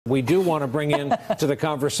We do want to bring in to the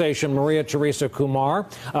conversation María Teresa Kumar,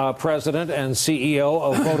 President and CEO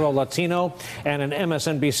of Voto Latino, and an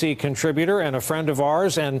MSNBC contributor and a friend of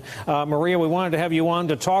ours. And Maria, we wanted to have you on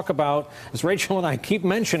to talk about, as Rachel and I keep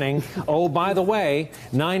mentioning, oh, by the way,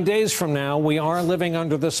 9 days from now, we are living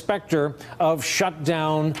under the specter of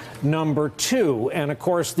shutdown number 2. And of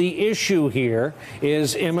course, the issue here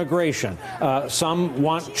is immigration. Some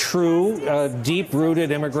want true, deep-rooted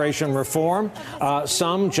immigration reform.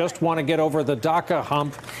 Some just want to get over the DACA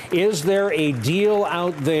hump. Is there a deal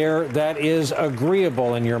out there that is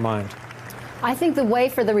agreeable in your mind? I think the way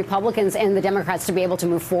for the Republicans and the Democrats to be able to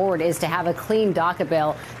move forward is to have a clean DACA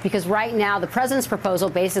bill, because right now the president's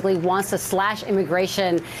proposal basically wants to slash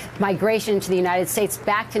migration to the United States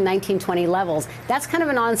back to 1920 levels. That's kind of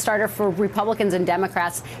a non-starter for Republicans and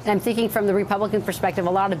Democrats. And I'm thinking from the Republican perspective,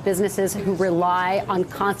 a lot of businesses who rely on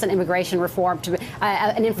constant immigration reform to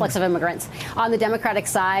an influx of immigrants. On the Democratic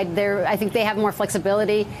side, I think they have more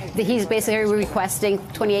flexibility. He's basically requesting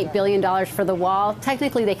 $28 billion for the wall.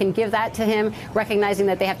 Technically, they can give that to him, recognizing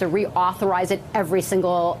that they have to reauthorize it every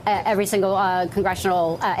single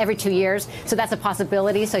congressional every 2 years. So that's a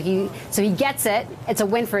possibility. So he gets it. It's a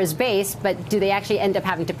win for his base. But do they actually end up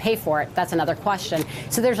having to pay for it? That's another question.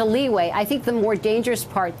 So there's a leeway. I think the more dangerous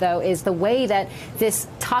part, though, is the way that this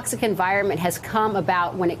toxic environment has come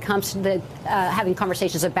about when it comes to having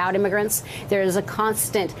conversations about immigrants. There is a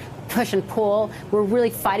constant push and pull. We're really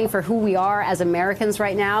fighting for who we are as Americans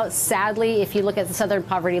right now. Sadly, if you look at the Southern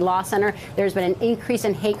Poverty Law Center, there's been an increase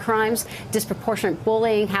in hate crimes, disproportionate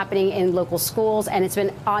bullying happening in local schools, and it's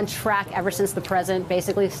been on track ever since the president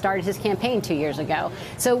basically started his campaign 2 years ago.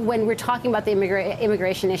 So when we're talking about the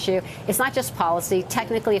immigration issue, it's not just policy.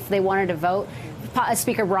 Technically, if they wanted to vote,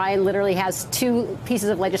 Speaker Bryan literally has 2 pieces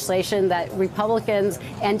of legislation that Republicans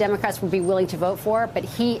and Democrats would be willing to vote for, but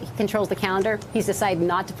he controls the calendar. He's decided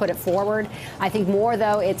not to put it forward. I think more,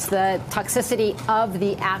 though, it's the toxicity of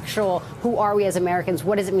the actual who are we as Americans,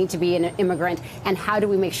 what does it mean to be an immigrant, and how do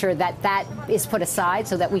we make sure that that is put aside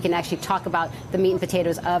so that we can actually talk about the meat and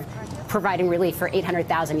potatoes of providing relief for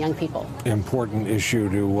 800,000 young people. Important issue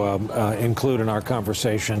to include in our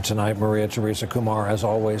conversation tonight. María Teresa Kumar, as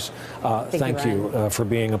always, thank you for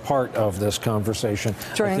being a part of this conversation.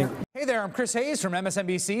 Hey there, I'm Chris Hayes from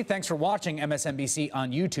MSNBC. Thanks for watching MSNBC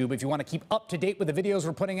on YouTube. If you want to keep up to date with the videos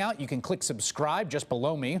we're putting out, you can click subscribe just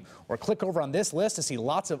below me, or click over on this list to see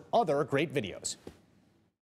lots of other great videos.